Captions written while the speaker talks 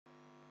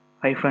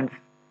Hi friends,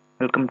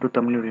 welcome to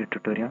Tamil video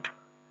tutorial.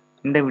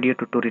 இந்த video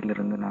tutorial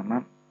இருந்து நாம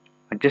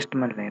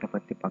adjustment layer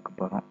பத்தி பார்க்க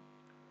போறோம்.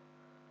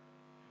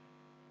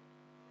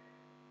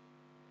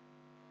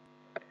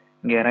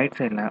 இங்க ரைட்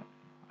சைடுல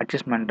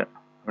adjustment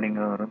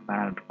அப்படிங்கிற ஒரு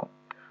பேனல் இருக்கும்.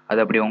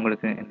 அது அப்படி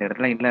உங்களுக்கு இந்த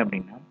இடத்துல இல்ல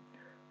அப்படின்னா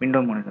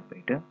விண்டோ மோடுல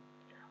போயிட்டு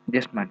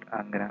adjustment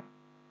அங்கற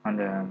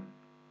அந்த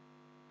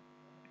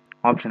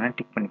ஆப்ஷனை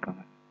டிக்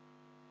பண்ணிக்கோங்க.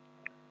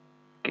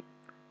 ஓகே.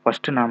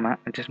 ஃபர்ஸ்ட் நாம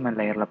adjustment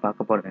layerல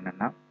பார்க்க போறது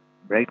என்னன்னா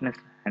brightness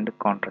and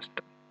contrast.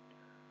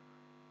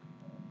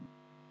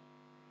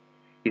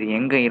 இது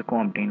எங்க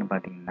இருக்கும் அப்படின்னு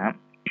பாத்தீங்கன்னா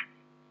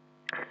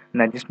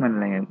இந்த adjustment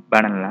layer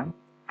பேனல்ல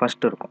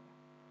ஃபர்ஸ்ட் இருக்கும்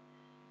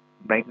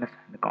brightness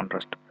and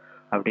contrast.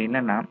 அப்படி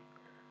இல்லைன்னா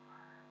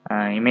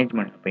இமேஜ்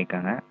மோட்ல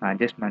போய்க்காங்க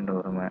அட்ஜஸ்ட்மெண்ட்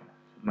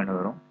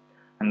வரும்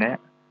அங்கே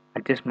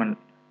அட்ஜஸ்ட்மெண்ட்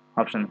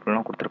ஆப்ஷன்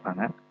ஃபுல்லாக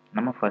கொடுத்துருப்பாங்க.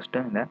 நம்ம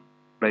ஃபர்ஸ்ட்டு இந்த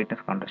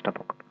பிரைட்னஸ் கான்ட்ராஸ்ட்டாக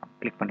பார்க்க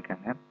கிளிக்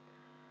பண்ணிக்கோங்க.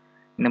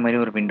 இந்த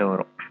மாதிரி ஒரு விண்டோ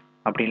வரும்.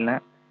 அப்படி இல்லை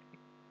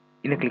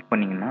இதை கிளிக்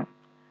பண்ணிங்கன்னா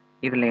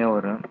இதுலேயே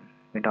ஒரு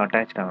விண்டோ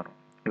அட்டாச்சாக வரும்.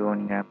 இப்போ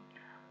நீங்கள்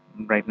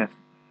பிரைட்னஸ்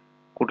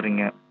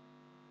கூட்டுறீங்க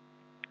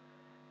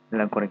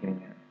இல்லை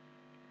குறைக்கிறீங்க.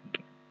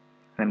 ஓகே,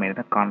 அதேமாரி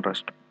தான்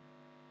கான்ட்ராஸ்ட்.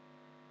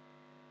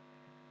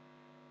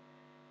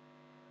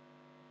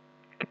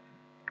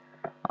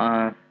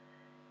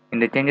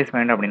 இந்த சேஞ்சஸ்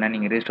வேண்டாம் அப்படின்னா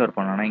நீங்கள் ரீஸ்டோர்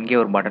பண்ணணும்னா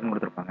இங்கே ஒரு பட்டன்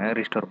கொடுத்துருப்பாங்க,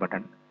 ரீஸ்டோர்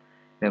பட்டன்.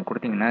 இதை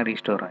கொடுத்தீங்கன்னா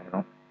ரீஸ்டோர்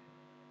ஆகிடும்.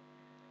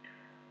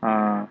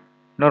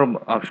 இன்னொரு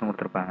ஆப்ஷன்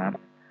கொடுத்துருப்பாங்க.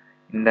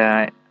 இந்த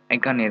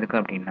ஐக்கான் எதுக்கு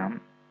அப்படின்னா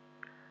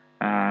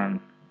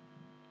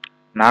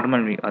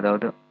நார்மல் வியூ,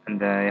 அதாவது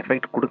இந்த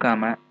எஃபெக்ட்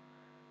கொடுக்காம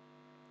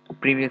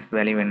ப்ரீவியஸ்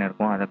வேல்யூ என்ன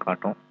இருக்கும் அதை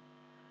காட்டும்.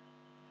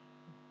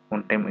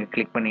 ஒன் டைம்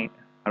கிளிக் பண்ணி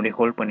அப்படியே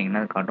ஹோல்ட்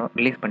பண்ணிங்கன்னா அது காட்டும்.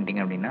 ரிலீஸ்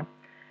பண்ணிட்டீங்க அப்படின்னா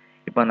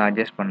இப்போ அந்த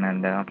அட்ஜஸ்ட் பண்ண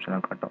இந்த ஆப்ஷனை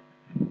காட்டும்.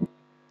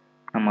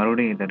 நான்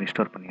மறுபடியும் இதை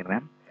ரிஸ்டோர்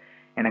பண்ணிடுறேன்.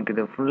 எனக்கு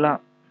இது ஃபுல்லாக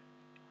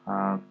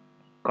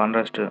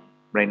கான்ட்ராஸ்ட்டு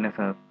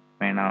பிரைட்னஸ்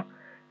வேணாம்,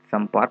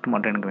 சம் பார்ட்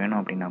மட்டும் எனக்கு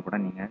வேணும் அப்படின்னா கூட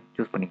நீங்கள்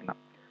சூஸ்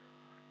பண்ணிக்கலாம்.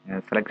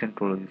 செலெக்ஷன்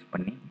டூல் யூஸ்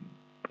பண்ணி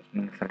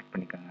நீங்கள் செலக்ட்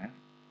பண்ணிக்கோங்க.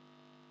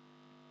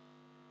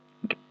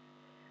 ஓகே,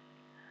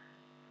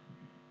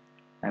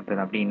 நான் இப்போ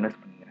இதை அப்படியே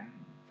இன்வெஸ்ட் பண்ணிக்கிறேன்.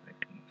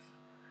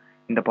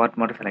 இந்த பார்ட்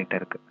மட்டும் செலக்ட்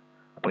ஆயிருக்கு.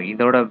 அப்போ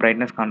இதோட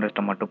பிரைட்னஸ்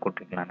கான்ட்ராஸ்ட்டை மட்டும்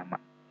கூட்டிக்கலாம். நம்ம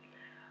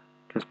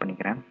சூஸ்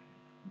பண்ணிக்கிறேன்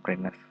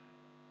பிரைட்னஸ்.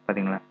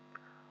 பார்த்தீங்களா,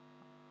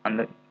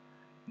 அந்த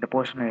இந்த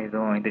போர்ஷன்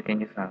எதுவும் இந்த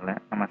சேஞ்சஸ் ஆகலை.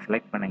 நம்ம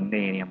செலக்ட் பண்ண இந்த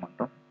ஏரியா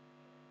மட்டும்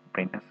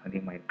பிரைட்னஸ்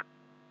அதிகமாக இருக்குது.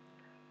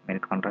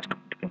 இதுமாரி கான்ட்ராஸ்ட்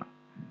கொடுத்துக்கலாம்.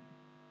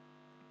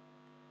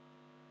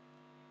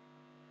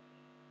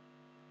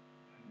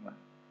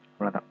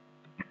 அவ்வளோதான்.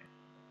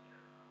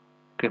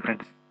 Okay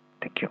friends,